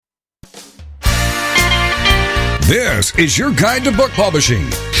This is your guide to book publishing.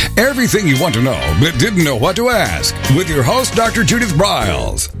 Everything you want to know but didn't know what to ask with your host, Dr. Judith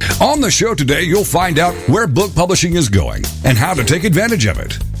Briles. On the show today, you'll find out where book publishing is going and how to take advantage of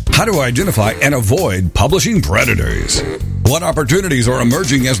it. How to identify and avoid publishing predators. What opportunities are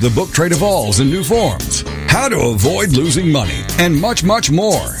emerging as the book trade evolves in new forms. How to avoid losing money and much, much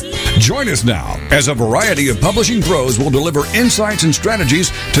more. Join us now as a variety of publishing pros will deliver insights and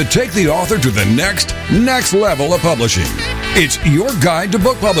strategies to take the author to the next level of publishing. It's your guide to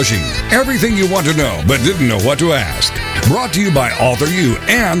book publishing. Everything you want to know but didn't know what to ask. Brought to you by Author U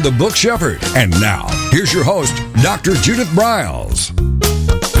and The Book Shepherd. And now, here's your host, Dr. Judith Briles.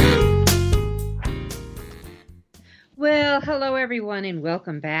 Well, hello everyone, and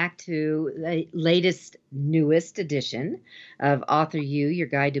welcome back to the latest, newest edition of Author U, your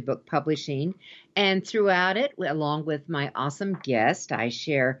guide to book publishing. And throughout it, along with my awesome guest, I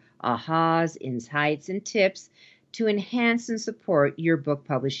share ahas, insights, and tips to enhance and support your book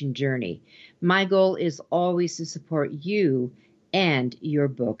publishing journey. My goal is always to support you and your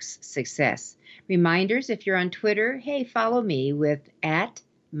book's success. Reminders, if you're on Twitter, hey, follow me with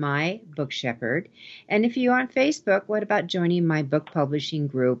 @MyBookShepherd. And if you're on Facebook, what about joining my book publishing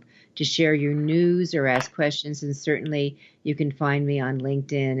group to share your news or ask questions? And certainly you can find me on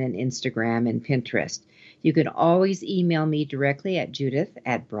LinkedIn and Instagram and Pinterest. You can always email me directly at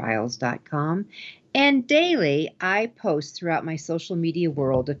judith@briles.com. And daily, I post throughout my social media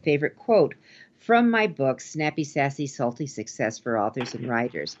world a favorite quote from my book, Snappy, Sassy, Salty Success for Authors and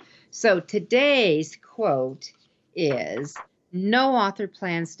Writers. So today's quote is, "No author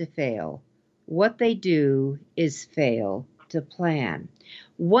plans to fail. What they do is fail to plan."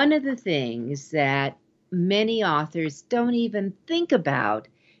 One of the things that many authors don't even think about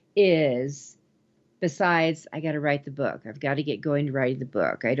is, besides, I got to write the book. I've got to get going to writing the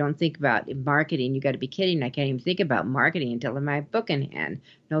book. I don't think about marketing. You got to be kidding. I can't even think about marketing until I have my book in hand.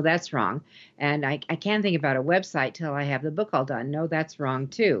 No, that's wrong. And I can't think about a website till I have the book all done. No, that's wrong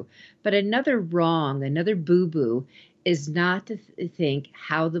too. But another boo-boo is not to think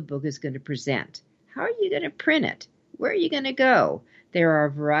how the book is going to present. How are you going to print it? Where are you going to go? There are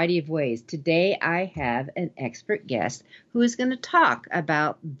a variety of ways. Today, I have an expert guest who is going to talk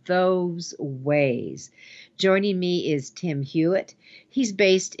about those ways. Joining me is Tim Hewitt. He's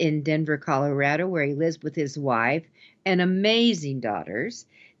based in Denver, Colorado, where he lives with his wife and amazing daughters.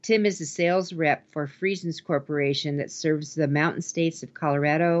 Tim is a sales rep for Friesens Corporation that serves the mountain states of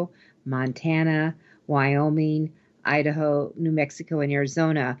Colorado, Montana, Wyoming, Idaho, New Mexico, and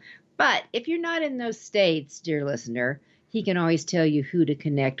Arizona. But if you're not in those states, dear listener, he can always tell you who to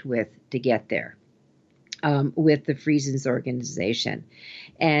connect with to get there with the Friesens organization.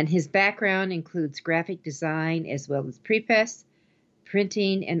 And his background includes graphic design as well as prepress,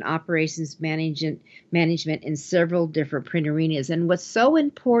 printing, and operations management in several different print arenas. And what's so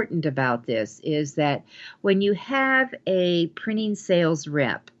important about this is that when you have a printing sales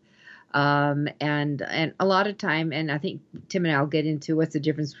rep, and a lot of time, and I think Tim and I will get into what's the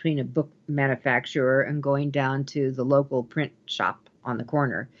difference between a book manufacturer and going down to the local print shop on the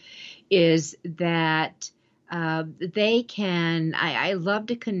corner, is that they can, I love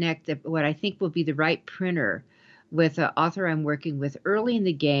to connect what I think will be the right printer with an author I'm working with early in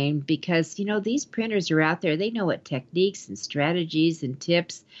the game, because, you know, these printers are out there. They know what techniques and strategies and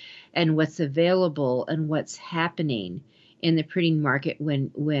tips and what's available and what's happening in the printing market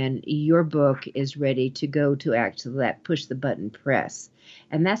when your book is ready to go to actually that push the button press.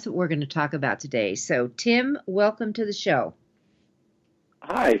 And that's what we're going to talk about today. So, Tim, welcome to the show.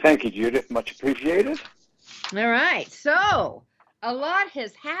 Hi, thank you, Judith. Much appreciated. All right. So, a lot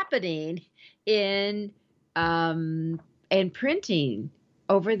is happening in printing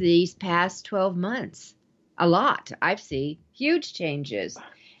over these past 12 months. A lot. I've seen huge changes.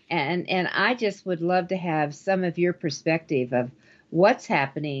 And I just would love to have some of your perspective of what's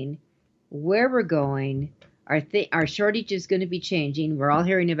happening, where we're going. Our shortage is going to be changing. We're all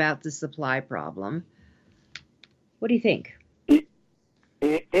hearing about the supply problem. What do you think? It's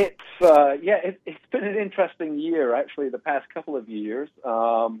been an interesting year, actually. The past couple of years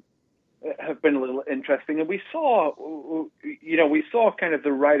have been a little interesting, and we saw kind of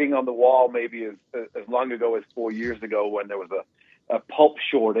the writing on the wall maybe as long ago as 4 years ago when there was a pulp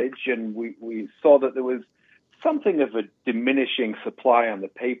shortage, and we saw that there was something of a diminishing supply on the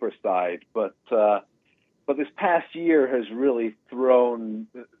paper side. But this past year has really thrown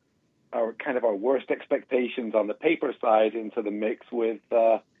our worst expectations on the paper side into the mix with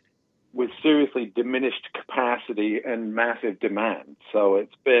seriously diminished capacity and massive demand. So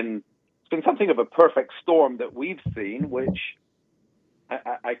it's been something of a perfect storm that we've seen, which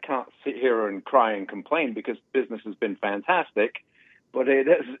I can't sit here and cry and complain because business has been fantastic, but it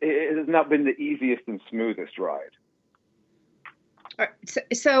has not been the easiest and smoothest ride.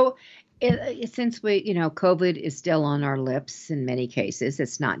 So since COVID is still on our lips in many cases,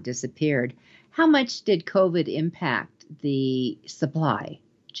 it's not disappeared. How much did COVID impact the supply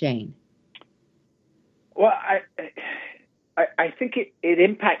chain? Well, I think it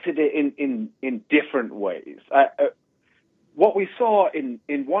impacted it in different ways. What we saw in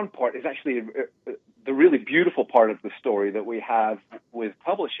one part is actually the really beautiful part of the story that we have with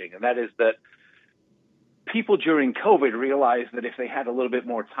publishing, and that is that people during COVID realized that if they had a little bit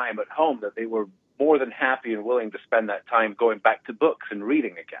more time at home, that they were more than happy and willing to spend that time going back to books and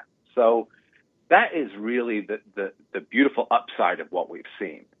reading again. So that is really the beautiful upside of what we've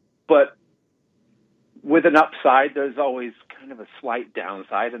seen. But with an upside, there's always kind of a slight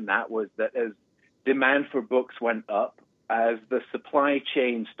downside, and that was that as demand for books went up, as the supply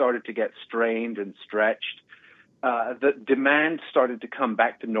chain started to get strained and stretched, the demand started to come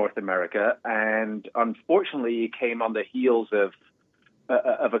back to North America, and unfortunately, it came on the heels of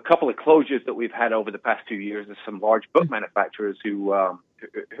a couple of closures that we've had over the past 2 years of some large book manufacturers who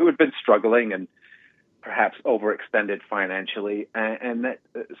had been struggling and perhaps overextended financially,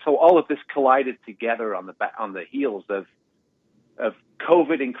 so all of this collided together on the heels of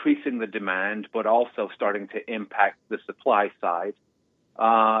COVID increasing the demand, but also starting to impact the supply side.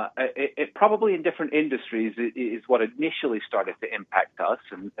 It probably in different industries is what initially started to impact us,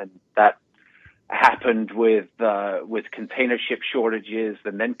 and that happened with container ship shortages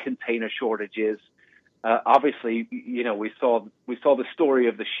and then container shortages. Obviously, we saw the story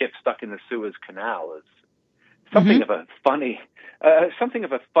of the ship stuck in the Suez Canal as something of a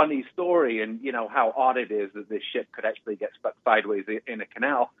funny story, and how odd it is that this ship could actually get stuck sideways in a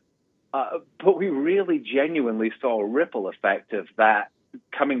canal. But we really genuinely saw a ripple effect of that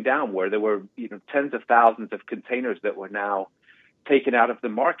coming down, where there were tens of thousands of containers that were now taken out of the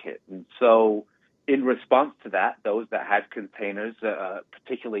market. And so in response to that, those that had containers,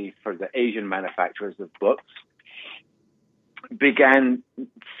 particularly for the Asian manufacturers of books, began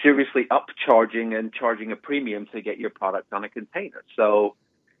seriously upcharging and charging a premium to get your product on a container. So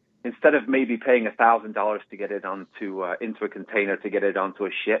instead of maybe paying $1,000 to get it onto into a container to get it onto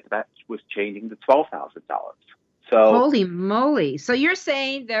a ship, that was changing to $12,000. So holy moly! So you're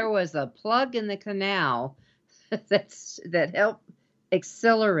saying there was a plug in the canal that helped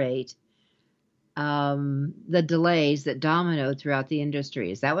accelerate the delays that dominoed throughout the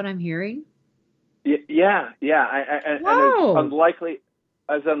industry. Is that what I'm hearing? Yeah. And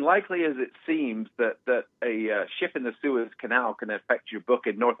as unlikely as it seems that a ship in the Suez Canal can affect your book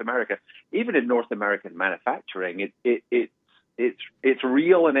in North America, even in North American manufacturing, it's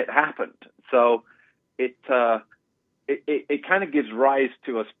real and it happened. So it kind of gives rise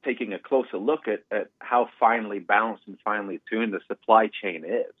to us taking a closer look at how finely balanced and finely tuned the supply chain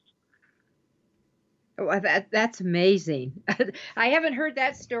is. Well, that's amazing. I haven't heard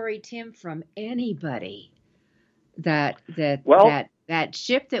that story, Tim, from anybody. That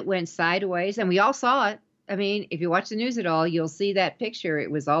ship that went sideways, and we all saw it. I mean, if you watch the news at all, you'll see that picture. It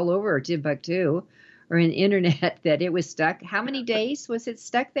was all over Timbuktu or in the internet that it was stuck. How many days was it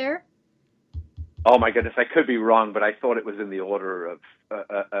stuck there? Oh my goodness, I could be wrong, but I thought it was in the order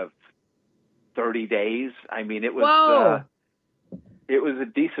of 30 days. I mean, it was it was a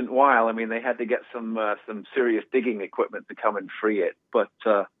decent while. I mean, they had to get some serious digging equipment to come and free it. But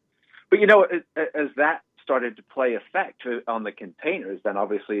as that started to play effect on the containers, then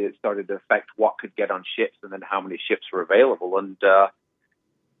obviously it started to affect what could get on ships and then how many ships were available. And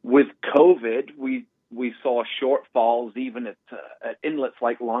with COVID, we saw shortfalls even at inlets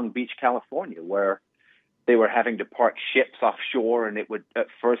like Long Beach, California, where they were having to park ships offshore, and it would at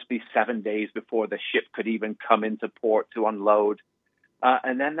first be 7 days before the ship could even come into port to unload.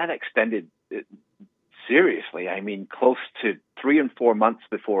 And then that extended seriously. I mean, close to 3 and 4 months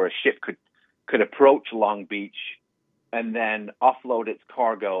before a ship could approach Long Beach and then offload its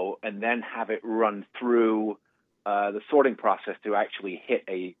cargo and then have it run through the sorting process to actually hit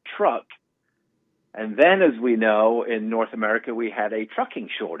a truck. And then, as we know, in North America, we had a trucking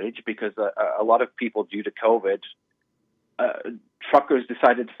shortage because a lot of people, due to COVID, truckers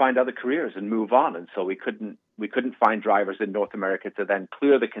decided to find other careers and move on. And so we couldn't find drivers in North America to then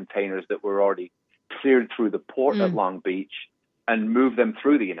clear the containers that were already cleared through the port at Long Beach and move them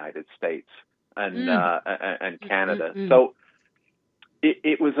through the United States and Canada. So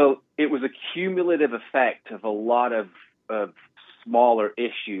it was a cumulative effect of a lot of smaller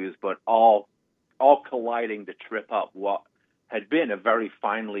issues, but all colliding to trip up what had been a very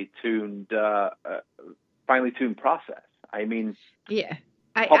finely tuned process. I mean, Yeah.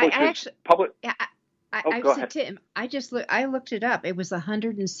 I publishers, actually, public. yeah, Go ahead. Tim, I looked it up. It was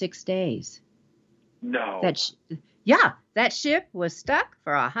 106 days. No. That ship was stuck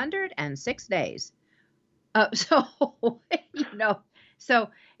for 106 days. So, you know, so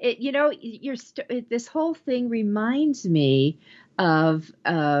this whole thing reminds me of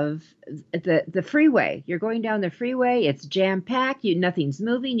the freeway. You're going down the freeway. It's jam packed. Nothing's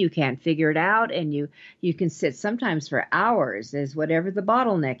moving. You can't figure it out, and you can sit sometimes for hours as whatever the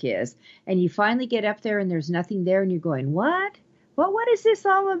bottleneck is, and you finally get up there and there's nothing there, and you're going, what? Well, what is this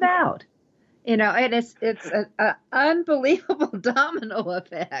all about? And it's an unbelievable domino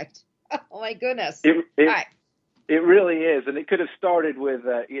effect. Oh my goodness! It really is, and it could have started with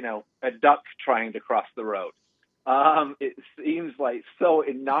a duck trying to cross the road. It seems like so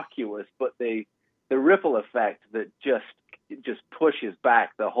innocuous, but the ripple effect that just pushes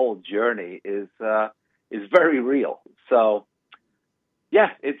back the whole journey is very real. So, yeah,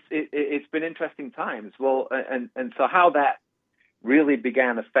 it's been interesting times. Well, and so how that really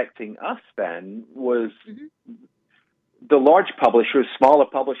began affecting us then was the large publishers, smaller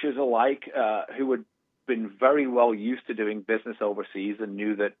publishers alike, who had been very well used to doing business overseas and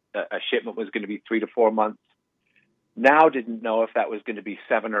knew that a shipment was going to be 3 to 4 months, now didn't know if that was going to be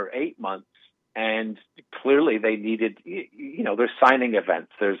 7 or 8 months. And clearly they needed, there's signing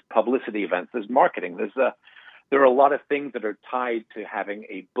events, there's publicity events, there's marketing, there are a lot of things that are tied to having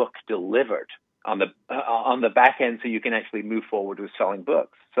a book delivered on the back end so you can actually move forward with selling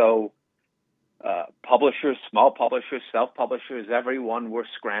books. So publishers, small publishers, self-publishers, everyone were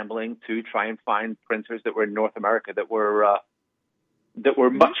scrambling to try and find printers that were in North America that were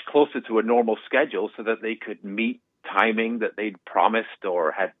much closer to a normal schedule so that they could meet timing that they'd promised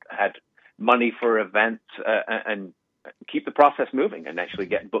or had money for events and keep the process moving and actually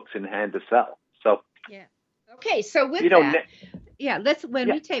get books in hand to sell. So yeah. Okay, so with that,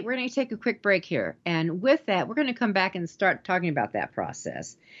 we're going to take a quick break here, and with that, we're going to come back and start talking about that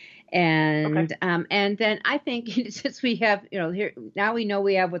process. And and then I think since we have here now we know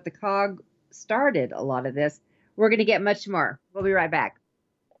we have what the COG started a lot of this, we're going to get much more. We'll be right back.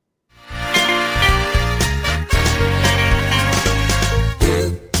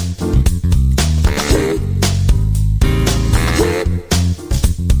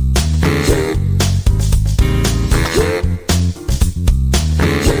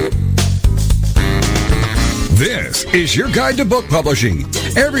 This is your guide to book publishing.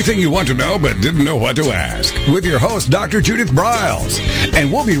 Everything you want to know but didn't know what to ask. With your host, Dr. Judith Briles.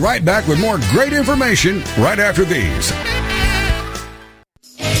 And we'll be right back with more great information right after these.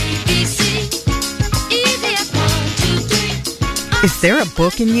 Is there a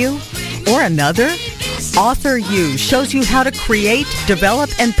book in you? Or another? Author U shows you how to create, develop,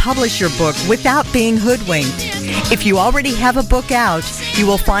 and publish your book without being hoodwinked. If you already have a book out, you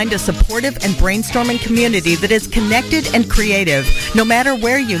will find a supportive and brainstorming community that is connected and creative, no matter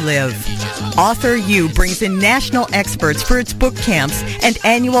where you live. Author U brings in national experts for its book camps and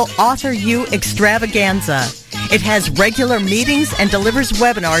annual Author U extravaganza. It has regular meetings and delivers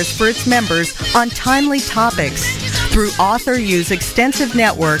webinars for its members on timely topics. Through Author U's extensive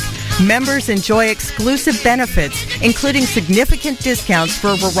network, members enjoy exclusive benefits, including significant discounts for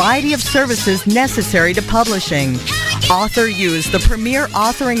a variety of services necessary to publishing. Author U is the premier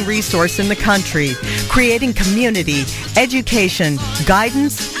authoring resource in the country, creating community, education,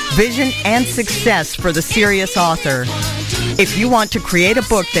 guidance, vision, and success for the serious author. If you want to create a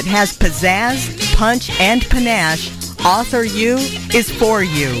book that has pizzazz, punch, and panache, Author U is for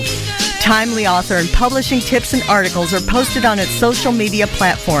you. Timely author and publishing tips and articles are posted on its social media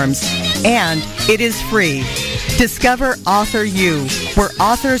platforms, and it is free. Discover Author U, where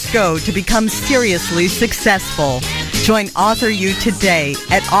authors go to become seriously successful. Join Author U today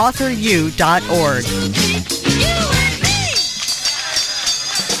at authoru.org.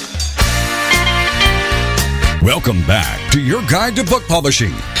 Welcome back to your guide to book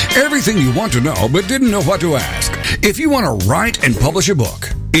publishing. Everything you want to know but didn't know what to ask. If you want to write and publish a book,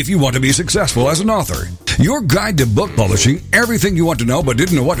 if you want to be successful as an author, your guide to book publishing, everything you want to know but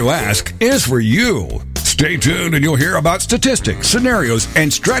didn't know what to ask, is for you. Stay tuned and you'll hear about statistics, scenarios,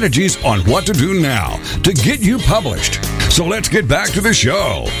 and strategies on what to do now to get you published. So let's get back to the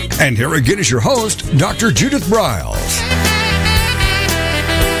show. And here again is your host, Dr. Judith Briles.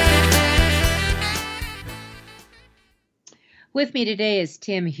 With me today is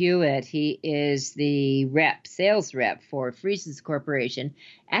Tim Hewitt. He is the sales rep for Friesens Corporation,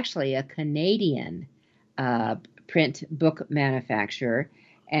 actually a Canadian print book manufacturer.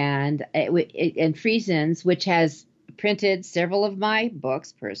 And Friesens, which has printed several of my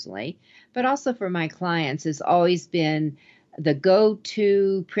books personally, but also for my clients, has always been the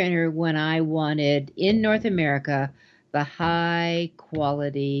go-to printer when I wanted in North America the high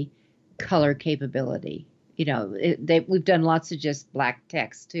quality color capability. We've done lots of just black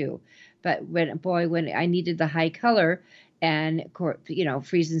text too, but when I needed the high color, and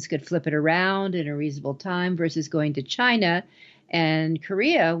Friesens could flip it around in a reasonable time versus going to China and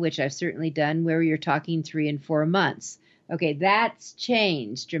Korea, which I've certainly done, where you're talking 3 and 4 months. Okay, that's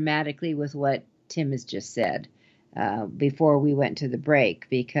changed dramatically with what Tim has just said before we went to the break,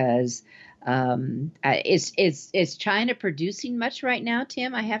 because is China producing much right now,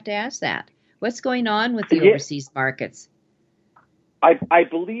 Tim? I have to ask that. What's going on with the overseas markets? I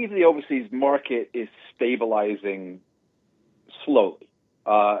believe the overseas market is stabilizing slowly.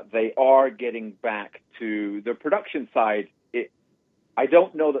 They are getting back to the production side. I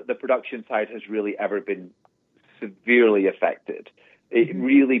don't know that the production side has really ever been severely affected. It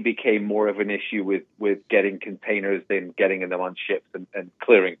really became more of an issue with getting containers than getting them on ships and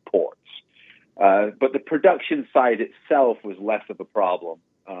clearing ports. But the production side itself was less of a problem.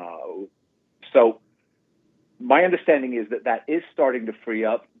 So my understanding is that is starting to free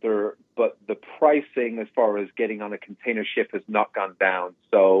up there, but the pricing as far as getting on a container ship has not gone down.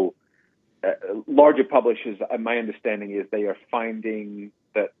 So larger publishers, my understanding is they are finding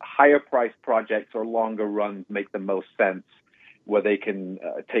that higher priced projects or longer runs make the most sense, where they can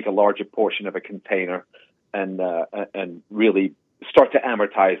take a larger portion of a container and really start to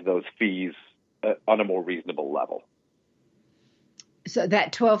amortize those fees on a more reasonable level. So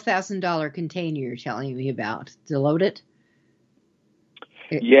that $12,000 container you're telling me about, to load it?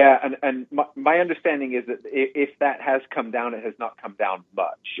 Yeah, and my understanding is that if that has come down, it has not come down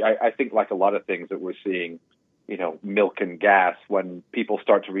much. I think like a lot of things that we're seeing, milk and gas, when people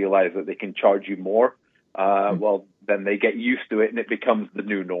start to realize that they can charge you more, well, then they get used to it and it becomes the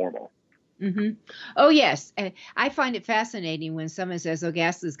new normal. Mm-hmm. Oh, yes. I find it fascinating when someone says,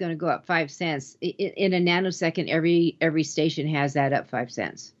 gas is going to go up 5 cents. In a nanosecond, every station has that up 5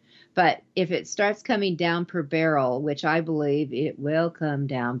 cents. But if it starts coming down per barrel, which I believe it will come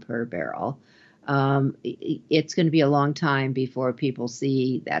down per barrel, it's going to be a long time before people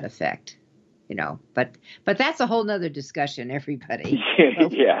see that effect. But that's a whole nother discussion, everybody.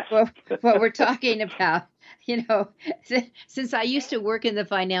 Yes. What we're talking about, since I used to work in the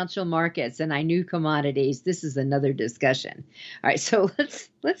financial markets and I knew commodities, this is another discussion. All right, so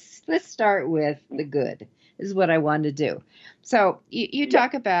let's start with the good. This is what I want to do. So you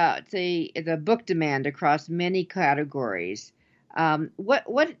talk about the book demand across many categories.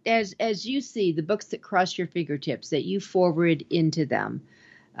 What as you see the books that cross your fingertips that you forward into them,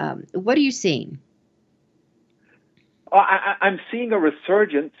 what are you seeing? I'm seeing a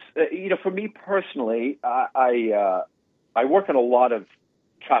resurgence. For me personally, I work on a lot of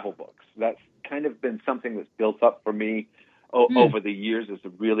travel books. That's kind of been something that's built up for me over the years as a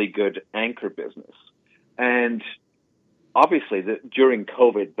really good anchor business. And obviously, during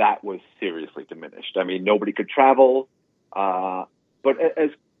COVID, that was seriously diminished. I mean, nobody could travel. But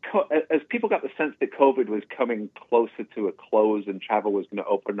as people got the sense that COVID was coming closer to a close and travel was going to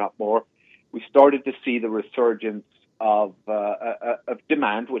open up more, we started to see the resurgence of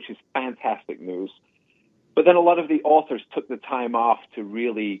demand, which is fantastic news. But then a lot of the authors took the time off to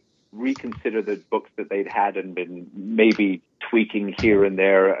really reconsider the books that they'd had and been maybe tweaking here and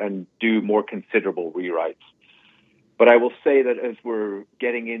there and do more considerable rewrites. But I will say that as we're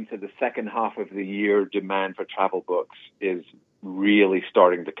getting into the second half of the year, demand for travel books is really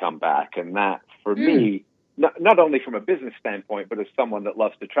starting to come back. And that, for me, not only from a business standpoint, but as someone that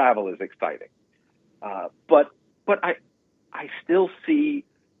loves to travel, is exciting. But I still see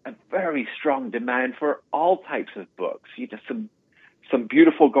a very strong demand for all types of books. Some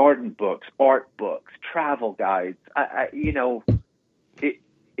beautiful garden books, art books, travel guides. It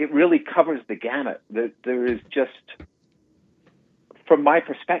really covers the gamut. There is just, from my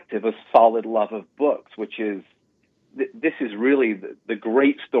perspective, a solid love of books, which is, this is really the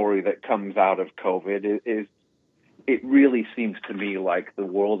great story that comes out of COVID. It really seems to me like the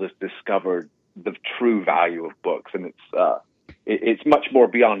world has discovered the true value of books, and it's much more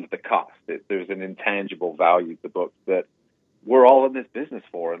beyond the cost. There's an intangible value to books that we're all in this business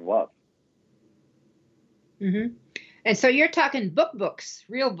for and love. Mm-hmm. And so you're talking books,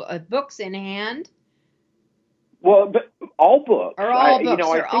 real books in hand? Well, but all books. Or all books,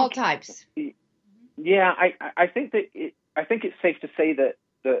 or all types. Yeah, I think it's safe to say that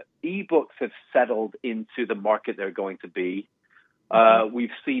the ebooks have settled into the market they're going to be.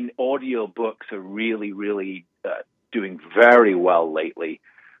 We've seen audiobooks are really, really doing very well lately.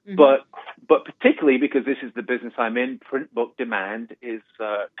 But particularly because this is the business I'm in, print book demand is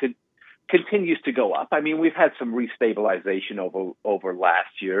continues to go up. I mean, we've had some restabilization over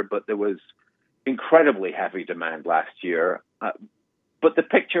last year, but there was incredibly heavy demand last year. But the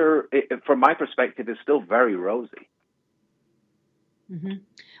picture, from my perspective, is still very rosy. Mm-hmm.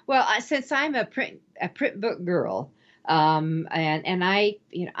 Well, since I'm a print book girl, and I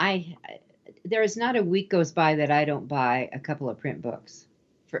there is not a week goes by that I don't buy a couple of print books.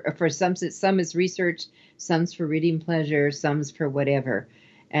 For some is research, some's for reading pleasure, some's for whatever.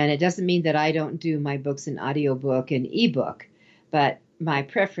 And it doesn't mean that I don't do my books in audiobook and ebook, but my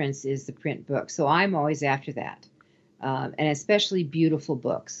preference is the print book. So I'm always after that. And especially beautiful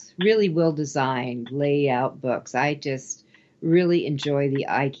books, really well-designed, layout books. I just really enjoy the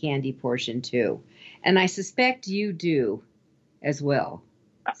eye candy portion too. And I suspect you do as well,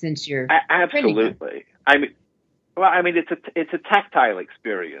 since you're absolutely. I mean, it's a tactile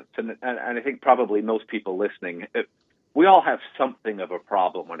experience, and I think probably most people listening, we all have something of a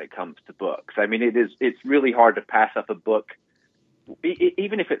problem when it comes to books. I mean, it's really hard to pass up a book,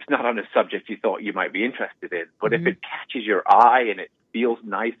 even if it's not on a subject you thought you might be interested in. But if it catches your eye and it feels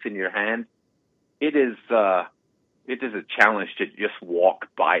nice in your hand, it is a challenge to just walk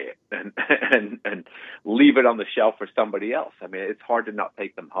by it and leave it on the shelf for somebody else. I mean, it's hard to not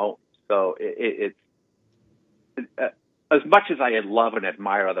take them home. So it's as much as I love and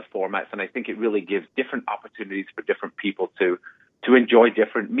admire other formats, and I think it really gives different opportunities for different people to enjoy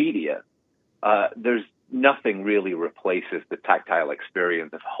different media. There's nothing really replaces the tactile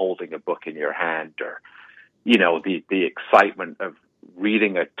experience of holding a book in your hand, or the excitement of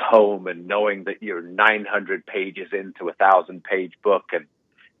reading a tome and knowing that you're 900 pages into a 1,000-page book. And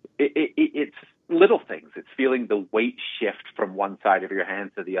it's little things. It's feeling the weight shift from one side of your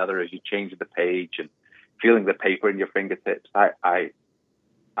hand to the other as you change the page, and feeling the paper in your fingertips. I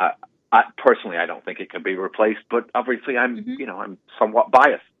personally, I don't think it can be replaced, but obviously I'm somewhat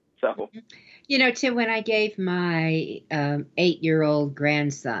biased. So, Tim, when I gave my 8-year-old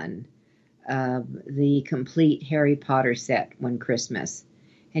grandson the complete Harry Potter set one Christmas,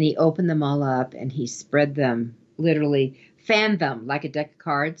 and he opened them all up and he spread them, literally fanned them like a deck of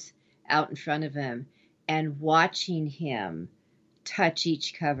cards out in front of him, and watching him touch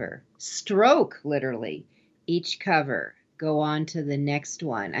each cover, stroke literally each cover, go on to the next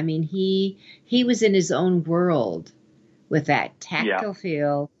one. I mean, he was in his own world with that tactile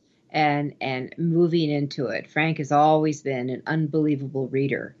feel and moving into it. Frank has always been an unbelievable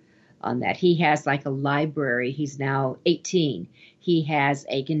reader on that. He has like a library. He's now 18. He has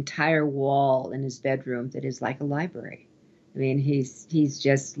an entire wall in his bedroom that is like a library. I mean, he's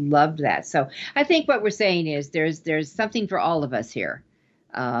just loved that. So I think what we're saying is there's something for all of us here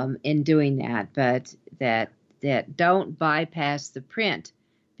in doing that, but that don't bypass the print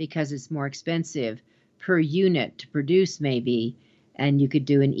because it's more expensive per unit to produce maybe, and you could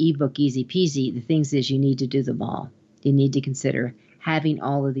do an ebook easy peasy. The things is you need to do them all. You need to consider having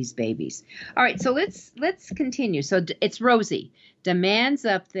all of these babies. All right, so let's continue. So it's rosy. Demand's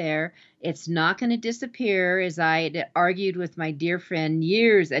up there. It's not going to disappear, as I had argued with my dear friend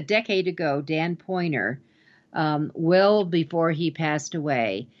a decade ago, Dan Poynter, well before he passed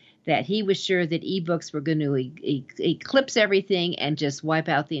away, that he was sure that ebooks were going to eclipse everything and just wipe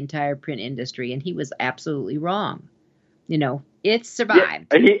out the entire print industry, and he was absolutely wrong. It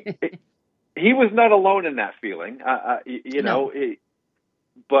survived. Yeah, he was not alone in that feeling. No.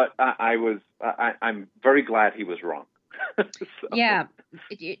 But I'm very glad he was wrong. So. Yeah,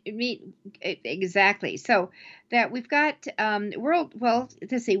 exactly. So that we've got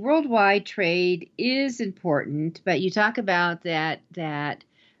worldwide trade is important, but you talk about that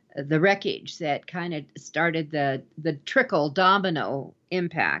the wreckage that kind of started the trickle domino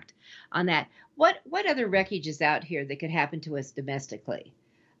impact on that. What other wreckage is out here that could happen to us domestically?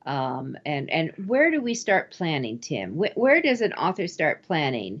 And where do we start planning, Tim? Where does an author start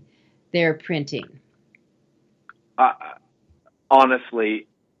planning their printing? Honestly,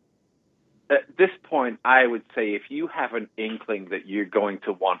 at this point, I would say if you have an inkling that you're going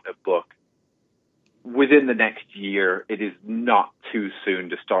to want a book within the next year, it is not too soon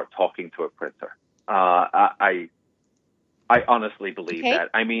to start talking to a printer. I honestly believe that.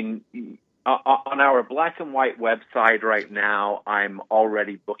 I mean, on our black and white website right now, I'm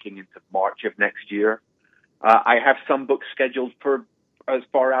already booking into March of next year. I have some books scheduled for as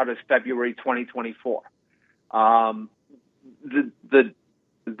far out as February 2024.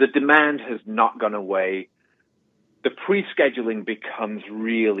 The demand has not gone away. The pre-scheduling becomes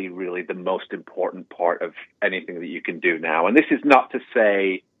really, really the most important part of anything that you can do now. And this is not to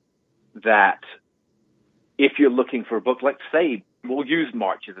say that if you're looking for a book, let's say we'll use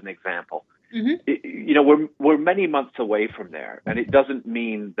March as an example. Mm-hmm. We're many months away from there, and it doesn't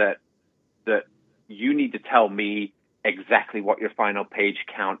mean that you need to tell me exactly what your final page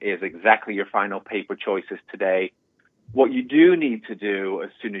count is, exactly your final paper choices today. What you do need to do as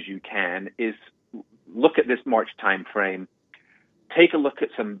soon as you can is look at this March time frame, take a look at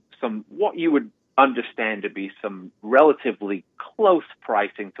some what you would understand to be some relatively close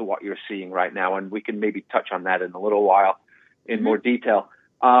pricing to what you're seeing right now, and we can maybe touch on that in a little while in more detail.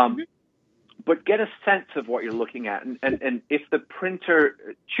 But get a sense of what you're looking at, and if the printer,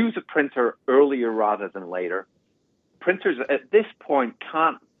 choose a printer earlier rather than later. Printers at this point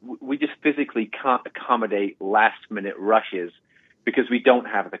we just physically can't accommodate last minute rushes because we don't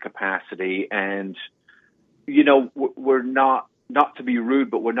have the capacity, and we're not to be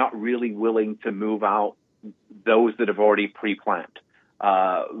rude, but we're not really willing to move out those that have already pre-planned.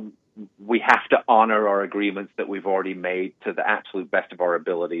 We have to honor our agreements that we've already made to the absolute best of our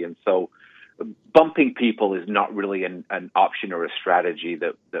ability, and so bumping people is not really an option or a strategy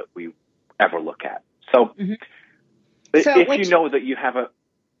that we ever look at. So, if you know that you have a...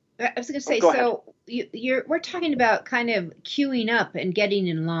 I was going to say, we're talking about kind of queuing up and getting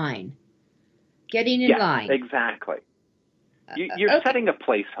in line. Getting in line. Exactly. You're setting a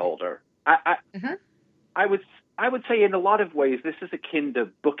placeholder. I would say in a lot of ways, this is akin to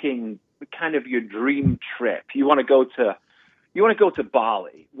booking kind of your dream trip. You want to go to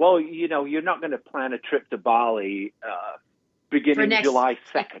Bali. Well, you're not going to plan a trip to Bali beginning July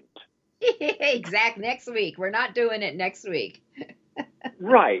 2nd. Exactly. Next week. We're not doing it next week.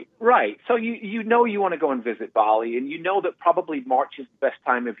 Right. So you want to go and visit Bali, and you know that probably March is the best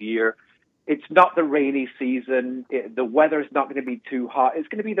time of year. It's not the rainy season. The weather's not going to be too hot. It's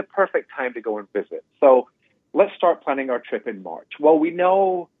going to be the perfect time to go and visit. So let's start planning our trip in March. Well, we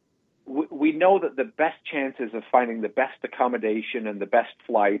know that the best chances of finding the best accommodation and the best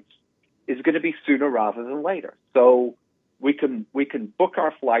flights is going to be sooner rather than later. So we can book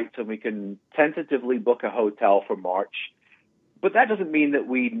our flights and we can tentatively book a hotel for March. But that doesn't mean that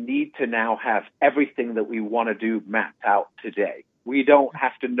we need to now have everything that we want to do mapped out today. We don't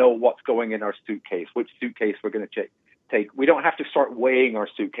have to know what's going in our suitcase, which suitcase we're going to take. We don't have to start weighing our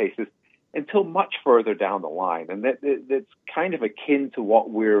suitcases until much further down the line. And that's kind of akin to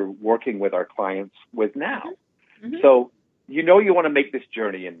what we're working with our clients with now. Mm-hmm. So you want to make this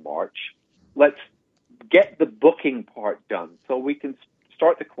journey in March. Let's get the booking part done so we can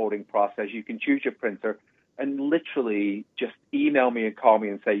start the quoting process. You can choose your printer and literally just email me and call me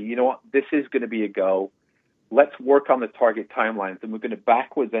and say, you know what, this is going to be a go. Let's work on the target timelines, and we're going to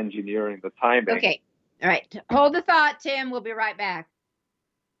backwards engineering the timing. Okay. All right. Hold the thought, Tim. We'll be right back.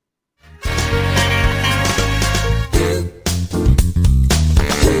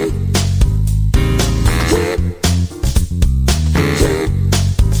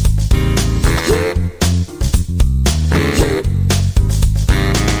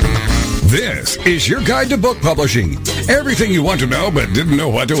 This is your guide to book publishing. Everything you want to know but didn't know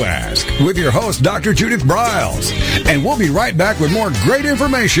what to ask. With your host, Dr. Judith Briles. And we'll be right back with more great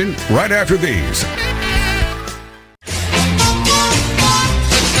information right after these.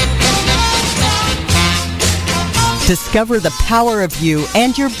 Discover the power of you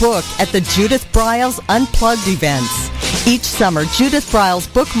and your book at the Judith Briles Unplugged events. Each summer, Judith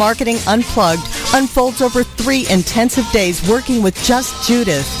Briles Book Marketing Unplugged unfolds over 3 intensive days working with just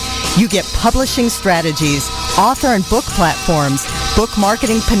Judith. You get publishing strategies, author and book platforms, book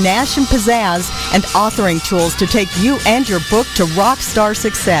marketing panache and pizzazz, and authoring tools to take you and your book to rock star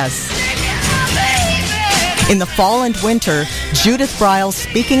success. In the fall and winter, Judith Briles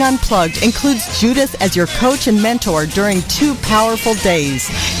Speaking Unplugged includes Judith as your coach and mentor during 2 powerful days.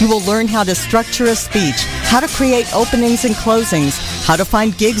 You will learn how to structure a speech, how to create openings and closings, how to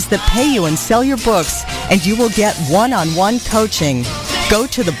find gigs that pay you and sell your books, and you will get one-on-one coaching. Go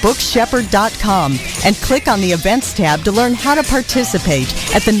to thebookshepherd.com and click on the Events tab to learn how to participate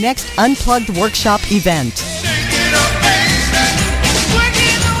at the next Unplugged Workshop event.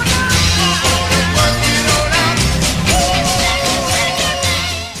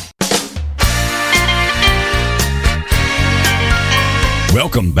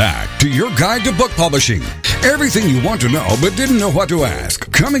 Welcome back to your guide to book publishing. Everything you want to know but didn't know what to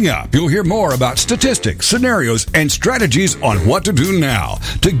ask. Coming up, you'll hear more about statistics, scenarios, and strategies on what to do now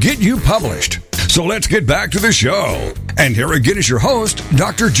to get you published. So let's get back to the show. And here again is your host,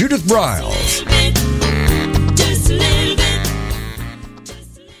 Dr. Judith Briles.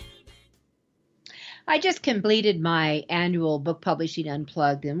 I just completed my annual Book Publishing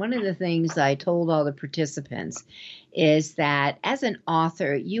Unplugged, and one of the things I told all the participants is that as an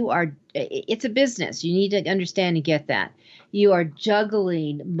author, it's a business. You need to understand and get that. You are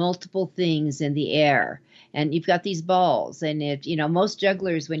juggling multiple things in the air, and you've got these balls. And if, most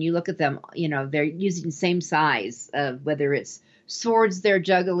jugglers, when you look at them, they're using the same size, whether it's swords they're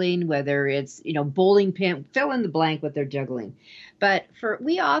juggling, whether it's, bowling pin, fill in the blank what they're juggling. But for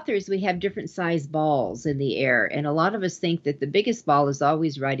we authors, we have different size balls in the air. And a lot of us think that the biggest ball is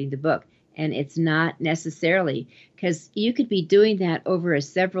always writing the book. And it's not necessarily, because you could be doing that over a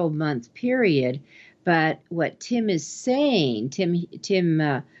several month period. But what Tim is saying, Tim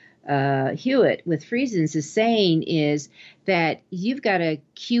Hewitt with Friesens is saying, is that you've got to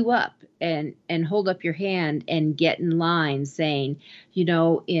queue up and hold up your hand and get in line saying,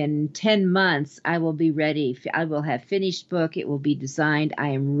 in 10 months, I will be ready. I will have finished book. It will be designed. I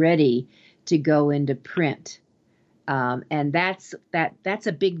am ready to go into print. And that's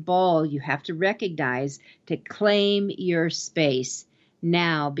a big ball you have to recognize to claim your space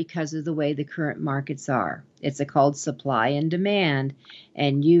now because of the way the current markets are. It's called supply and demand,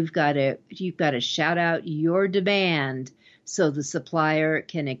 and you've got to shout out your demand so the supplier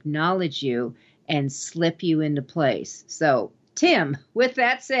can acknowledge you and slip you into place. So, Tim, with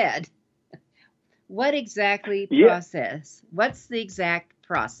that said, what exactly process? What's the exact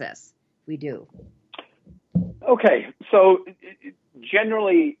process we do? Okay, so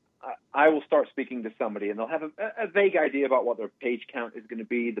generally, I will start speaking to somebody, and they'll have a vague idea about what their page count is going to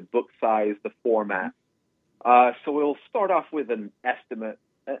be, the book size, the format. So we'll start off with an estimate,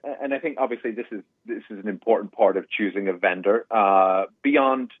 and I think obviously this is an important part of choosing a vendor.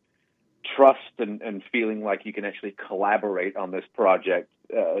 Beyond trust and feeling like you can actually collaborate on this project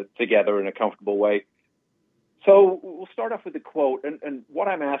together in a comfortable way. So we'll start off with a quote, and what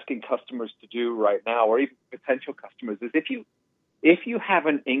I'm asking customers to do right now, or even potential customers, is if you have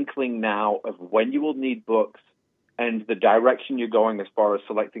an inkling now of when you will need books and the direction you're going as far as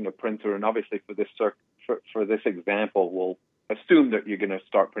selecting a printer, and obviously for this example, we'll assume that you're going to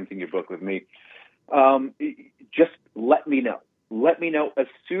start printing your book with me, just let me know. Let me know as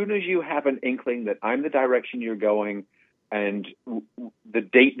soon as you have an inkling that I'm the direction you're going, and the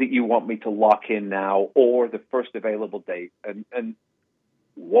date that you want me to lock in now, or the first available date. And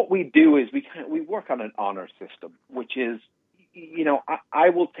what we do is we work on an honor system, which is, I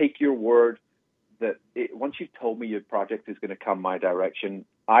will take your word that once you've told me your project is going to come my direction,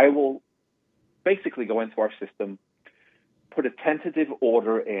 I will basically go into our system, put a tentative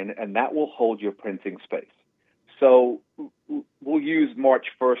order in, and that will hold your printing space. So we'll use March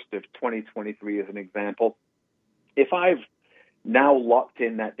 1st of 2023 as an example. If I've now locked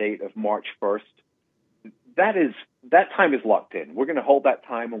in that date of March 1st, that time is locked in. We're going to hold that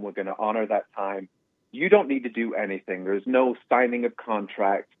time and we're going to honor that time. You don't need to do anything. There's no signing of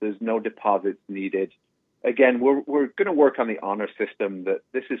contracts. There's no deposits needed. Again, we're going to work on the honor system. That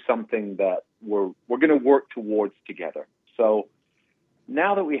this is something that we're going to work towards together. So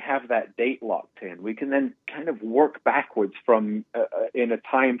now that we have that date locked in, we can then kind of work backwards from in a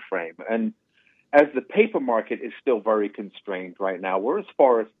time frame. And as the paper market is still very constrained right now, we're as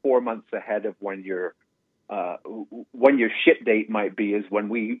far as 4 months ahead of when your ship date might be, is when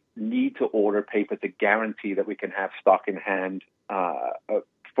we need to order paper to guarantee that we can have stock in hand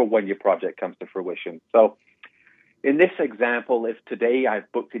for when your project comes to fruition. So in this example, if today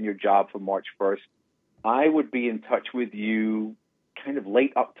I've booked in your job for March 1st, I would be in touch with you kind of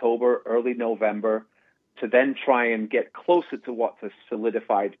late October, early November, to then try and get closer to what's a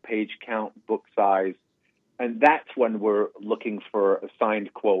solidified page count, book size. And that's when we're looking for a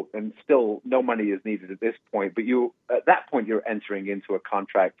signed quote. And still, no money is needed at this point. But at that point, you're entering into a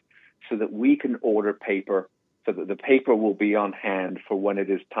contract so that we can order paper, so that the paper will be on hand for when it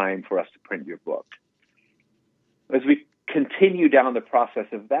is time for us to print your book. As we continue down the process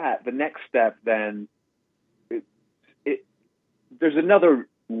of that, the next step then, there's another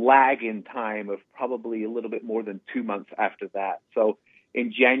lag in time of probably a little bit more than 2 months after that. So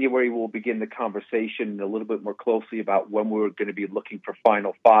in January, we'll begin the conversation a little bit more closely about when we're going to be looking for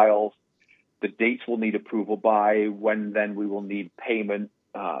final files, the dates we'll need approval by, when then we will need payment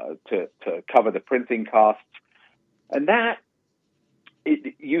to cover the printing costs. And that,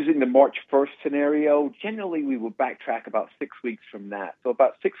 using the March 1st scenario, generally we will backtrack about 6 weeks from that. So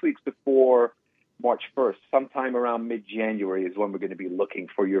about 6 weeks before March 1st, sometime around mid-January is when we're going to be looking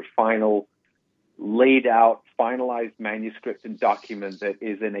for your final laid out, finalized manuscript and document that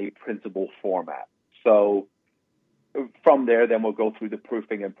is in a printable format. So from there, then we'll go through the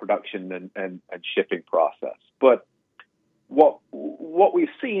proofing and production and shipping process. But what we've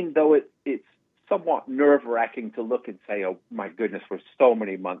seen, though it's somewhat nerve-wracking to look and say, oh, my goodness, we're so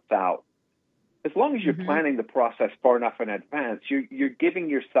many months out. as long as you're planning the process far enough in advance, you're giving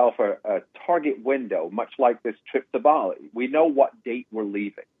yourself a target window, much like this trip to Bali. We know what date we're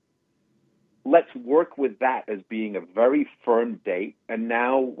leaving. Let's work with that as being a very firm date, and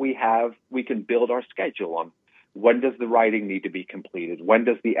now we can build our schedule on when does the writing need to be completed, when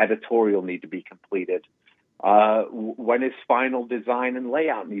does the editorial need to be completed, when is final design and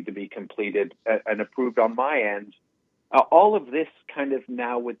layout need to be completed and approved on my end. All of this kind of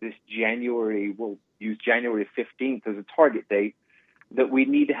now with this January, we'll use January 15th as a target date, that we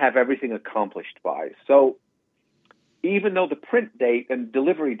need to have everything accomplished by. So even though the print date and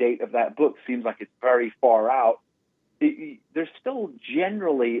delivery date of that book seems like it's very far out, there's still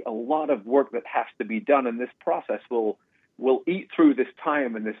generally a lot of work that has to be done, and this process will eat through this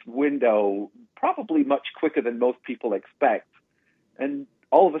time and this window probably much quicker than most people expect. And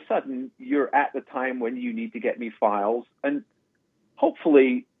all of a sudden, you're at the time when you need to get me files. And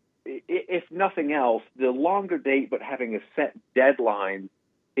hopefully, if nothing else, the longer date but having a set deadline,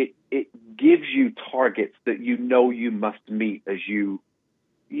 it gives you targets that you know you must meet as you.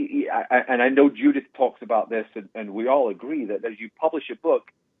 And I know Judith talks about this, and we all agree that as you publish a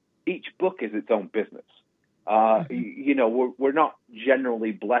book, each book is its own business. We're not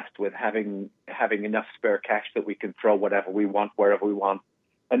generally blessed with having enough spare cash that we can throw whatever we want, wherever we want,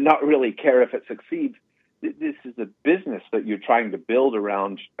 and not really care if it succeeds. This is a business that you're trying to build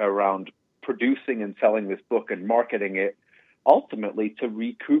around producing and selling this book and marketing it, ultimately to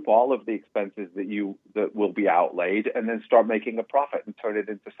recoup all of the expenses that will be outlaid, and then start making a profit and turn it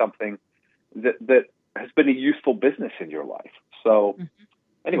into something that has been a useful business in your life. So,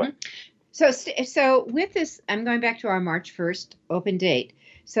 anyway. So with this, I'm going back to our March 1st open date.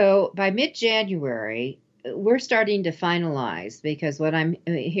 So by mid-January, we're starting to finalize, because what I'm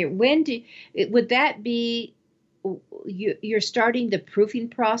here, would that be, you're starting the proofing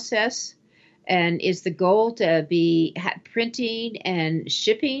process, and is the goal to be printing and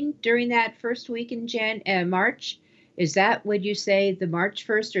shipping during that first week in March? Is that, would you say, the March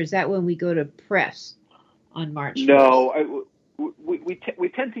 1st, or is that when we go to press on March 1st? No, we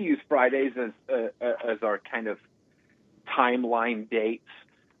tend to use Fridays as our kind of timeline dates.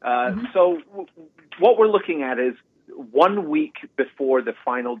 So what we're looking at is 1 week before the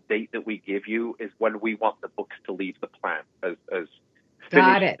final date that we give you is when we want the books to leave the plant as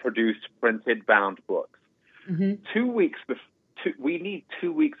finished, produced, printed, bound books. 2 weeks we need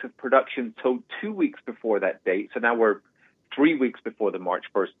 2 weeks of production. So 2 weeks before that date, so now we're 3 weeks before the March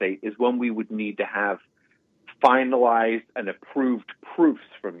 1st date, is when we would need to have finalized and approved proofs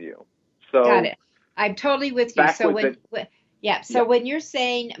from you. So got it. I'm totally with you. So when you're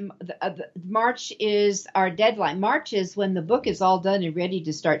saying March is our deadline, March is when the book is all done and ready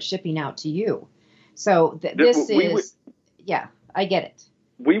to start shipping out to you. So I get it.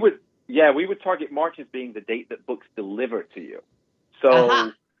 We would target March as being the date that books deliver to you.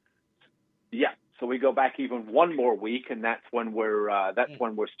 So so we go back even one more week, and that's when we're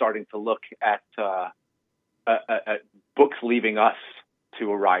starting to look at books leaving us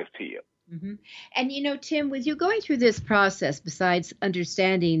to arrive to you. And, Tim, with you going through this process, besides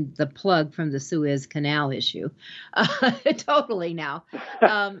understanding the plug from the Suez Canal issue, totally now,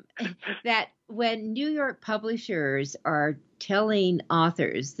 that when New York publishers are telling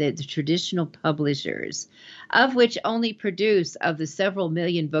authors, that the traditional publishers, of which only produce, of the several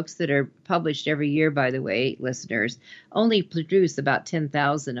million books that are published every year, by the way, listeners, only produce about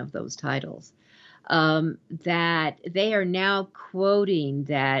 10,000 of those titles, that they are now quoting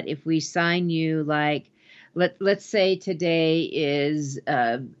that if we sign you, like, let's say today is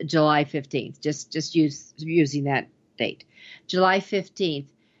July 15th, just using that date, July 15th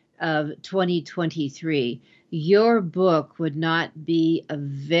of 2023, your book would not be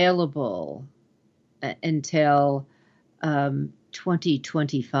available until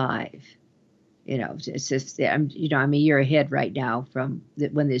 2025. It's just, I'm a year ahead right now from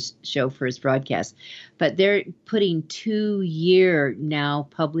when this show first broadcast, but they're putting 2-year now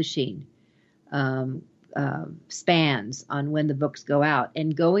publishing spans on when the books go out,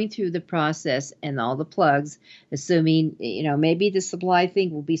 and going through the process and all the plugs, assuming, maybe the supply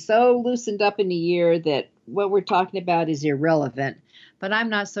thing will be so loosened up in a year that what we're talking about is irrelevant, but I'm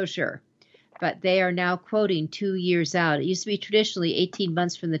not so sure. But they are now quoting 2 years out. It used to be traditionally 18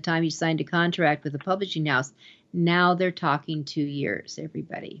 months from the time you signed a contract with a publishing house. Now they're talking 2 years,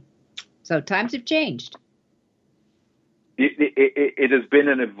 everybody. So times have changed. It has been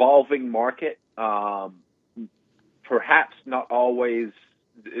an evolving market, perhaps not always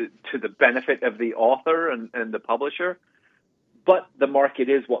to the benefit of the author and the publisher, but the market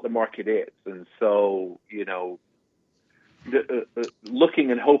is what the market is. And so,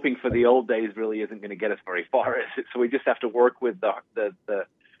 looking and hoping for the old days really isn't going to get us very far, is it? So we just have to work with the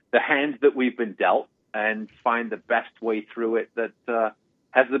hand that we've been dealt and find the best way through it that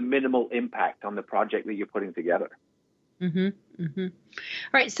has the minimal impact on the project that you're putting together. Mm-hmm. Mm-hmm. All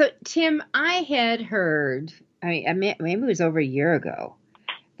right. So, Tim, I had heard, maybe it was over a year ago,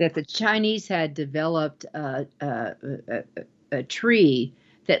 that the Chinese had developed a tree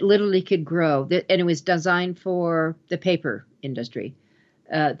that literally could grow, and it was designed for the paper industry,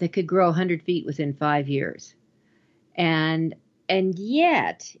 that could grow 100 feet within 5 years. And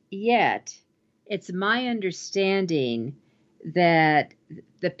yet, it's my understanding that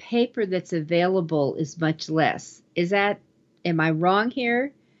the paper that's available is much less. Am I wrong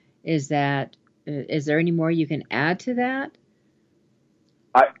here? Is there any more you can add to that?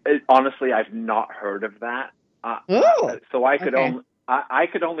 Honestly, I've not heard of that. So I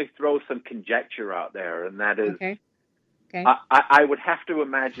could only throw some conjecture out there, and that is, okay. I would have to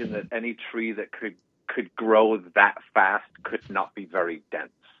imagine that any tree that could grow that fast could not be very dense.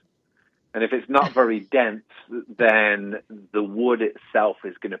 And if it's not very dense, then the wood itself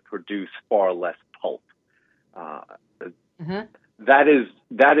is going to produce far less pulp. That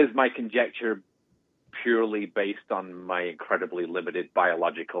is my conjecture, purely based on my incredibly limited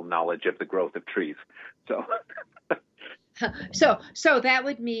biological knowledge of the growth of trees. So that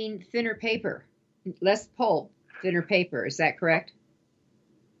would mean thinner paper, less pulp, thinner paper. Is that correct?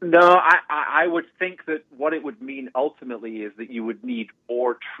 No, I would think that what it would mean ultimately is that you would need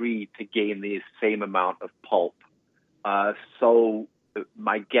more tree to gain the same amount of pulp. So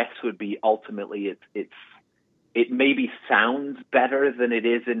my guess would be ultimately it maybe sounds better than it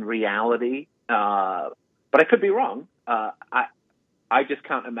is in reality, but I could be wrong. I just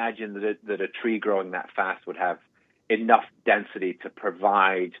can't imagine that a tree growing that fast would have enough density to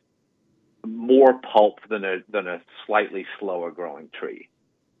provide more pulp than a slightly slower growing tree.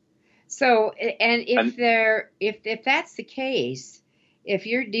 So, and if that's the case, if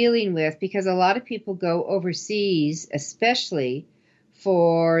you're dealing with, because a lot of people go overseas, especially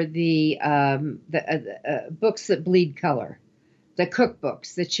for the books that bleed color, the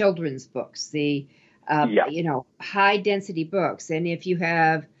cookbooks, the children's books, the high density books, and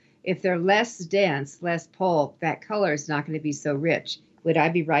if they're less dense, less pulp, that color is not going to be so rich. Would I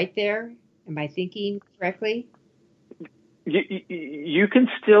be right there? Am I thinking correctly? You can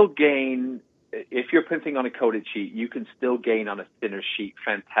still gain, if you're printing on a coated sheet, you can still gain on a thinner sheet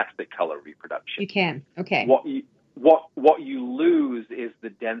fantastic color reproduction. You can, okay. What you lose is the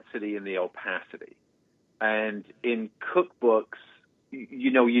density and the opacity. And in cookbooks,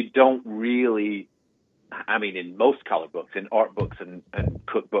 you don't really, in most color books, in art books and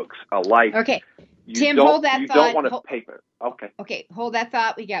cookbooks alike. Okay. Tim, hold that thought. You don't want paper. Okay. Okay, hold that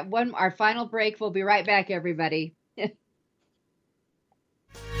thought. We got our final break. We'll be right back, everybody.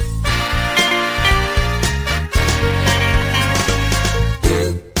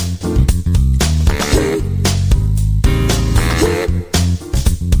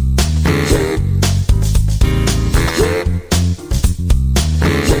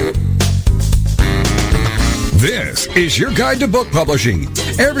 This is your guide to book publishing.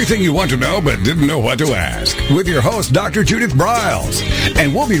 Everything you want to know but didn't know what to ask. With your host, Dr. Judith Briles.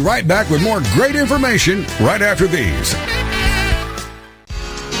 And we'll be right back with more great information right after these.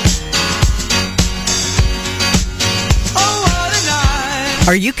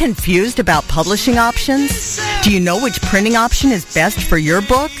 Are you confused about publishing options? Do you know which printing option is best for your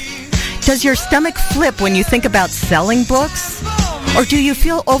book? Does your stomach flip when you think about selling books? Or do you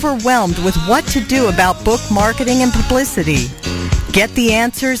feel overwhelmed with what to do about book marketing and publicity? Get the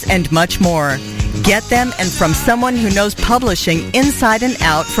answers and much more. Get them and from someone who knows publishing inside and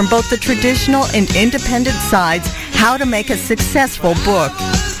out from both the traditional and independent sides, how to make a successful book.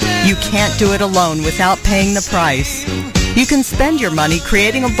 You can't do it alone without paying the price. You can spend your money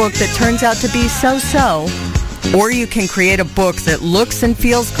creating a book that turns out to be so-so, or you can create a book that looks and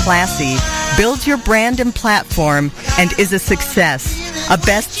feels classy, builds your brand and platform, and is a success, a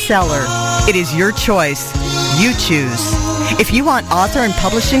bestseller. It is your choice. You choose. If you want author and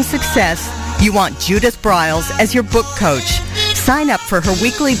publishing success, you want Judith Briles as your book coach. Sign up for her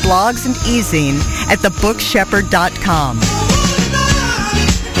weekly blogs and e-zine at thebookshepherd.com.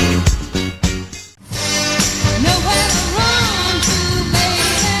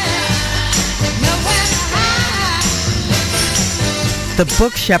 The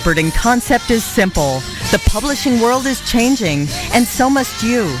book shepherding concept is simple. The publishing world is changing, and so must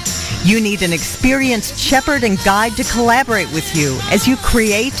you. You need an experienced shepherd and guide to collaborate with you as you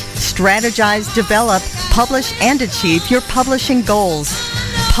create, strategize, develop, publish, and achieve your publishing goals.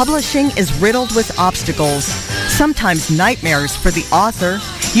 Publishing is riddled with obstacles. sometimes nightmares for the author,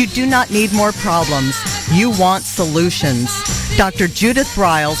 you do not need more problems. You want solutions. Dr. Judith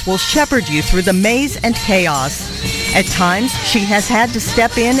Briles will shepherd you through the maze and chaos. At times, she has had to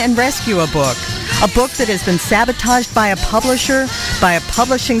step in and rescue a book that has been sabotaged by a publisher, by a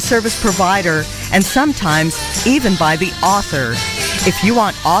publishing service provider, and sometimes even by the author. If you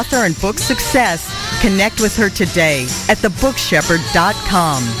want author and book success, connect with her today at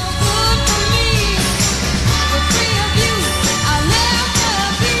thebookshepherd.com.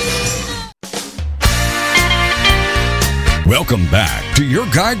 Welcome back to your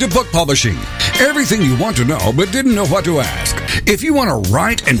guide to book publishing. Everything you want to know but didn't know what to ask. If you want to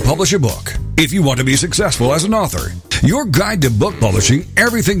write and publish a book, if you want to be successful as an author, your guide to book publishing,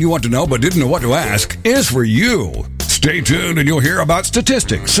 everything you want to know but didn't know what to ask, is for you. Stay tuned and you'll hear about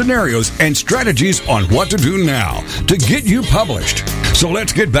statistics, scenarios, and strategies on what to do now to get you published. So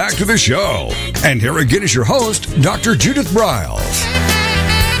let's get back to the show. And here again is your host, Dr. Judith Briles.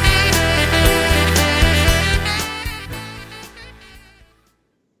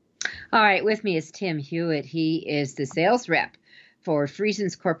 All right, with me is Tim Hewitt. He is the sales rep for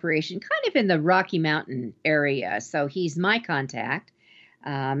Friesens Corporation, kind of in the Rocky Mountain area. So he's my contact.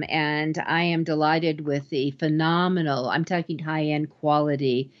 And I am delighted with the phenomenal, I'm talking high-end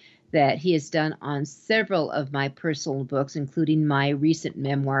quality that he has done on several of my personal books, including my recent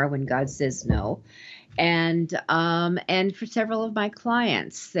memoir, When God Says No, and for several of my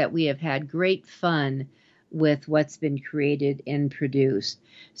clients that we have had great fun with what's been created and produced.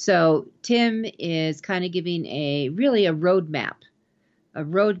 So Tim is kind of giving a roadmap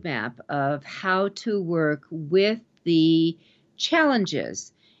of how to work with the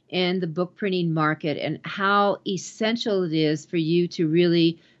challenges in the book printing market and how essential it is for you to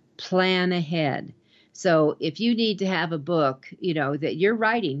really plan ahead. So if you need to have a book, that you're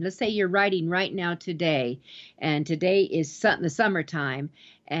writing, let's say you're writing right now today, and today is the summertime,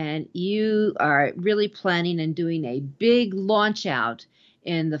 and you are really planning and doing a big launch out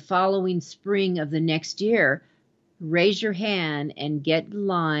in the following spring of the next year, raise your hand and get in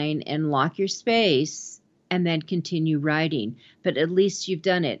line and lock your space and then continue writing. But at least you've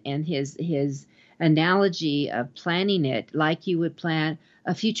done it. And his analogy of planning it like you would plan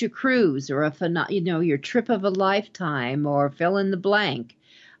a future cruise or your trip of a lifetime or fill in the blank.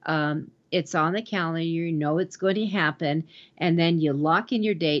 It's on the calendar, it's going to happen, and then you lock in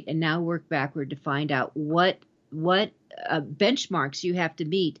your date and now work backward to find out what benchmarks you have to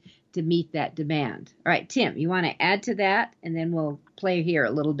meet that demand. All right, Tim, you want to add to that, and then we'll play here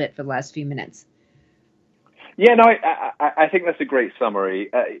a little bit for the last few minutes. Yeah, no, I think that's a great summary.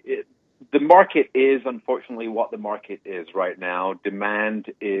 The market is unfortunately what the market is right now.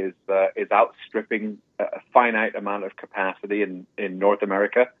 Demand is outstripping a finite amount of capacity in North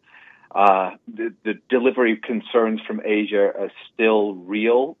America. The delivery concerns from Asia are still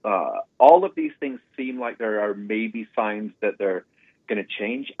real. All of these things seem like there are maybe signs that they're going to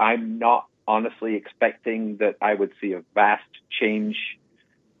change. I'm not honestly expecting that I would see a vast change,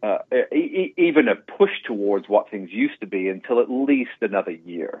 even a push towards what things used to be until at least another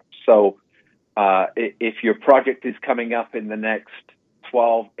year. So if your project is coming up in the next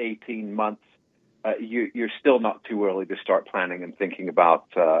 12, 18 months, you're still not too early to start planning and thinking about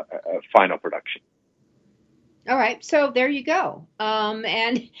final production. All right, so there you go,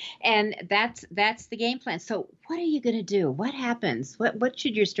 and that's the game plan. So what are you going to do? What happens? What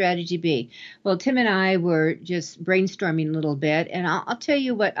should your strategy be? Well, Tim and I were just brainstorming a little bit, and I'll tell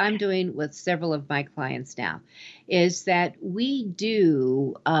you what I'm doing with several of my clients now, is that we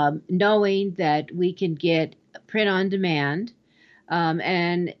do, knowing that we can get print on demand.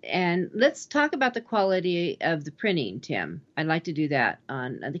 And let's talk about the quality of the printing, Tim. I'd like to do that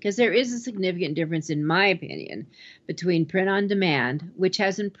because there is a significant difference, in my opinion, between print on demand, which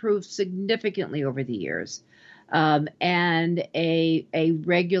has improved significantly over the years, and a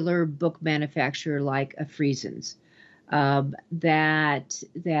regular book manufacturer like a Friesens. And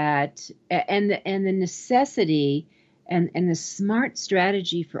the necessity and the smart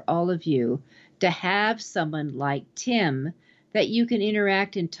strategy for all of you to have someone like Tim that you can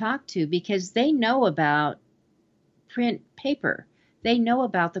interact and talk to, because they know about print paper. They know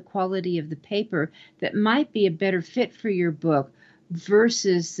about the quality of the paper that might be a better fit for your book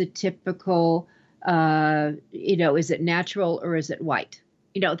versus the typical, is it natural or is it white?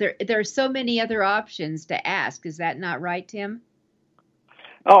 There are so many other options to ask. Is that not right, Tim?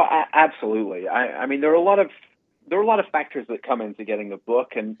 Oh, absolutely. I mean, there are a lot of factors that come into getting a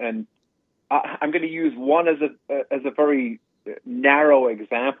book, and I'm going to use one as a very narrow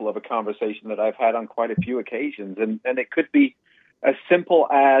example of a conversation that I've had on quite a few occasions, and it could be as simple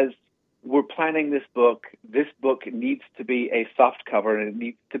as we're planning this book. This book needs to be a soft cover, and it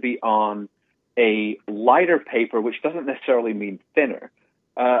needs to be on a lighter paper, which doesn't necessarily mean thinner,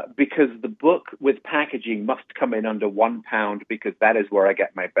 because the book with packaging must come in under £1 because that is where I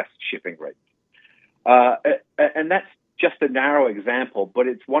get my best shipping rates. And that's just a narrow example, but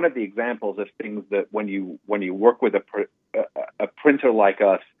it's one of the examples of things that when you work with a printer like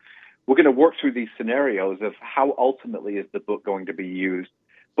us, we're going to work through these scenarios of how ultimately is the book going to be used,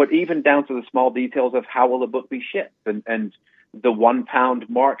 but even down to the small details of how will the book be shipped, and the £1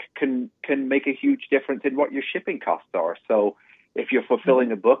 mark can make a huge difference in what your shipping costs are. So if you're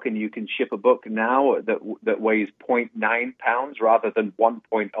fulfilling a book and you can ship a book now that weighs 0.9 pounds rather than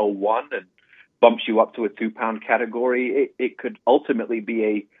 1.01 and bumps you up to a £2 category, it could ultimately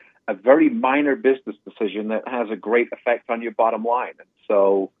be a very minor business decision that has a great effect on your bottom line. And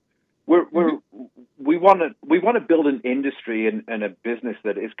so we want to build an industry and a business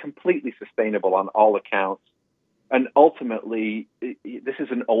that is completely sustainable on all accounts. And ultimately, this is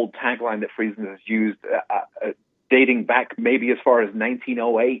an old tagline that Friesen has used, dating back maybe as far as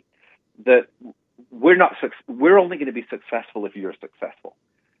 1908, that we're only going to be successful if you're successful.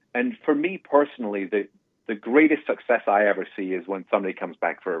 And for me personally, the greatest success I ever see is when somebody comes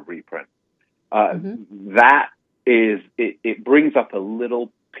back for a reprint. That is, it brings up a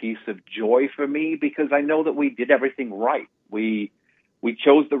little piece of joy for me because I know that we did everything right. We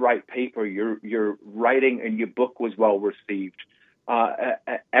chose the right paper. Your writing and your book was well received.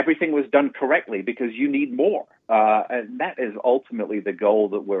 Everything was done correctly because you need more, and that is ultimately the goal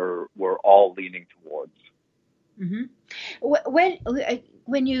that we're all leaning towards.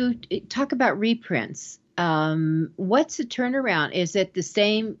 When you talk about reprints, what's the turnaround? Is it the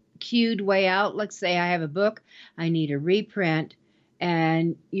same queued way out? Let's say I have a book, I need a reprint,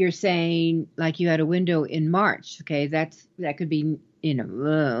 and you're saying like you had a window in March. Okay, that could be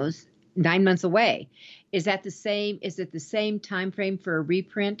 9 months away. Is that the same? Is it the same time frame for a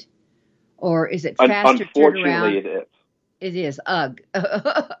reprint, or is it faster? Unfortunately, it is. It is. Ugh.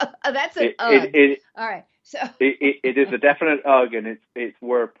 That's an ugh. All right. So it is a definite ugh, and it's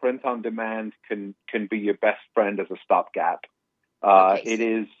where print on demand can be your best friend as a stopgap.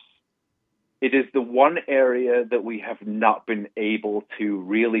 It is the one area that we have not been able to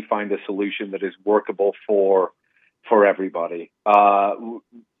really find a solution that is workable for everybody.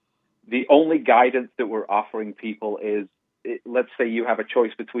 The only guidance that we're offering people is, let's say you have a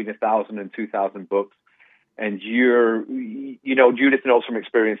choice between 1,000 and 2,000 books, and Judith knows from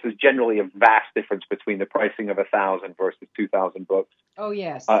experience, there's generally a vast difference between the pricing of 1,000 versus 2,000 books. Oh,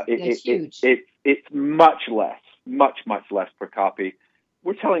 yes. That's huge. It's much less per copy.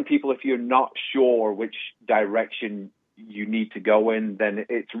 We're telling people if you're not sure which direction you need to go in, then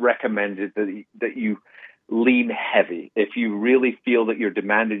it's recommended that you lean heavy. If you really feel that your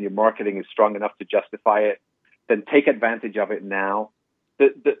demand and your marketing is strong enough to justify it, then take advantage of it now.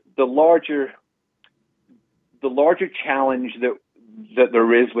 The larger challenge that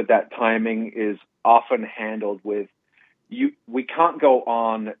there is with that timing is often handled with we can't go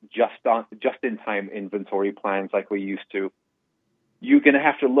on just in time inventory plans like we used to. You're going to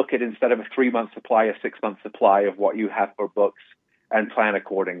have to look at, instead of a 3-month supply, a 6-month supply of what you have for books and plan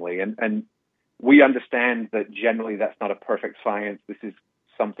accordingly. And we understand that generally that's not a perfect science. This is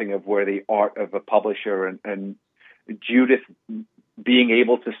something of where the art of a publisher and Judith being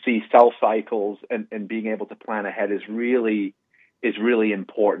able to see sell cycles and being able to plan ahead is really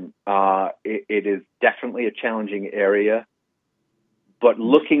important. It is definitely a challenging area, but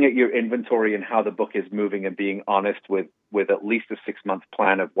looking at your inventory and how the book is moving and being honest with at least a 6-month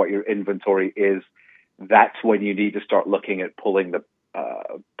plan of what your inventory is, that's when you need to start looking at pulling the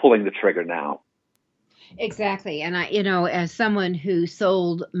trigger now. Exactly. And I, as someone who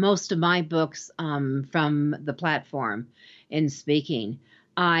sold most of my books from the platform in speaking,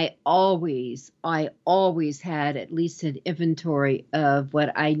 I always had at least an inventory of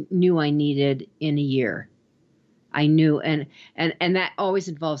what I knew I needed in a year. I knew, and that always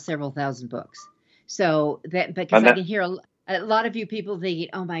involves several thousand books. So that, because I can hear a lot of you people thinking,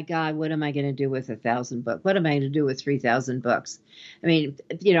 oh my God, what am I going to do with 1,000 books? What am I going to do with 3,000 books? I mean,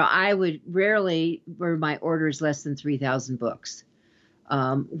 I would rarely were my orders less than 3,000 books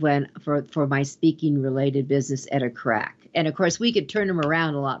when for my speaking related business at a crack. And of course, we could turn them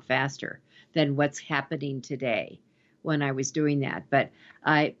around a lot faster than what's happening today when I was doing that. But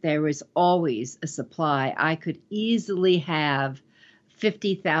there was always a supply. I could easily have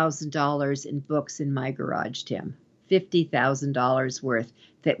 $50,000 in books in my garage, Tim. $50,000 worth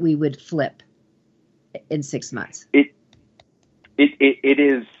that we would flip in 6 months. It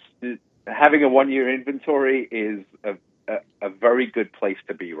is having a 1-year inventory is a very good place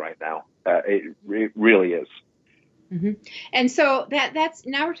to be right now. It really is. Mm-hmm. And so that's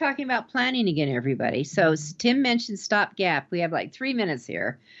now we're talking about planning again, everybody. So Tim mentioned stopgap. We have like 3 minutes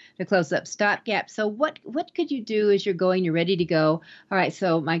here to close up. Stopgap. So what could you do as you're going? You're ready to go. All right.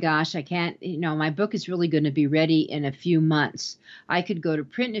 So my gosh, I can't. My book is really going to be ready in a few months. I could go to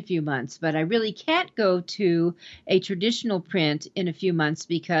print in a few months, but I really can't go to a traditional print in a few months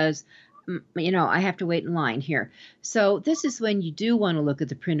because I have to wait in line here. So this is when you do want to look at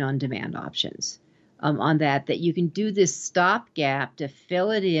the print-on-demand options. On that you can do this stopgap to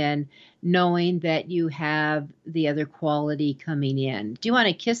fill it in, knowing that you have the other quality coming in. Do you want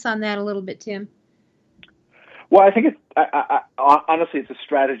to kiss on that a little bit, Tim? Well, I think honestly, it's a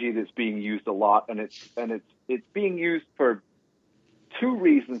strategy that's being used a lot, and it's being used for two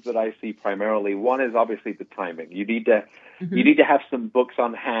reasons that I see primarily. One is obviously the timing. You need to have some books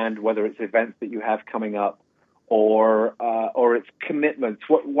on hand, whether it's events that you have coming up, or it's commitments.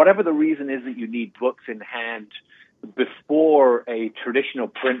 Whatever the reason is that you need books in hand before a traditional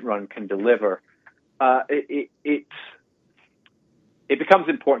print run can deliver, it becomes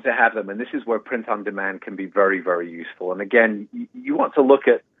important to have them. And this is where print on demand can be very, very useful. And again, you want to look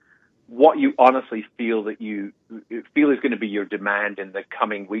at what you honestly feel that you feel is going to be your demand in the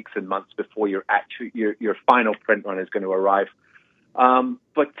coming weeks and months before your final print run is going to arrive.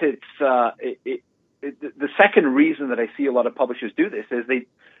 But the second reason that I see a lot of publishers do this is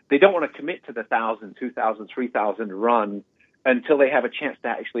they don't want to commit to the 1,000, 2,000, 3,000 run until they have a chance to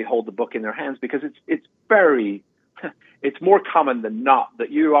actually hold the book in their hands, because it's more common than not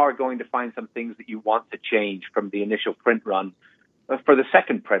that you are going to find some things that you want to change from the initial print run for the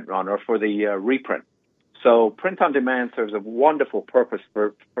second print run or for the reprint. So print on demand serves a wonderful purpose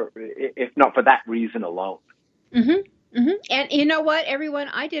for if not for that reason alone. Mm-hmm. Mm-hmm. And you know what, everyone?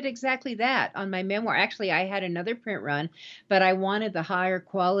 I did exactly that on my memoir. Actually, I had another print run, but I wanted the higher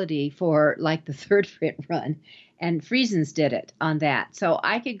quality for like the third print run, and Friesens did it on that. So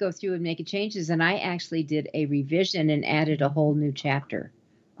I could go through and make changes, and I actually did a revision and added a whole new chapter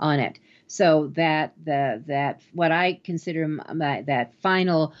on it. So that what I consider that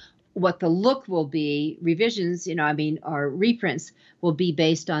final, what the look will be, revisions, or reprints will be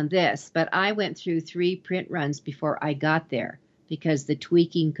based on this. But I went through 3 print runs before I got there because the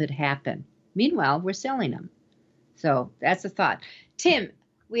tweaking could happen. Meanwhile, we're selling them. So that's a thought. Tim,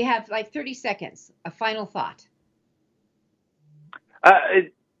 we have like 30 seconds. A final thought.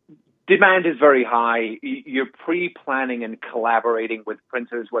 Demand is very high. You're pre-planning and collaborating with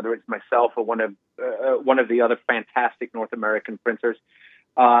printers, whether it's myself or one of the other fantastic North American printers.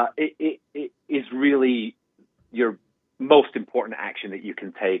 It is really your most important action that you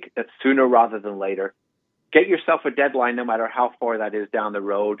can take. That's sooner rather than later. Get yourself a deadline, no matter how far that is down the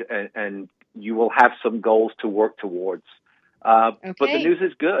road, and you will have some goals to work towards. Okay. But the news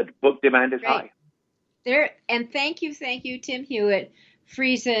is good. Book demand is high. There, and thank you, Tim Hewitt,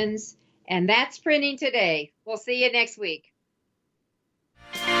 Friesens, and that's Printing Today. We'll see you next week.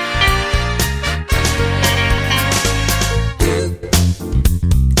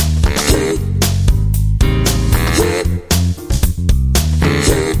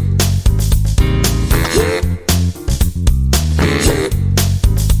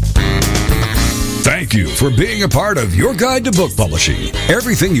 Thank you for being a part of Your Guide to Book Publishing.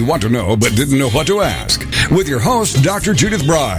 Everything you want to know but didn't know what to ask. With your host, Dr. Judith Briles.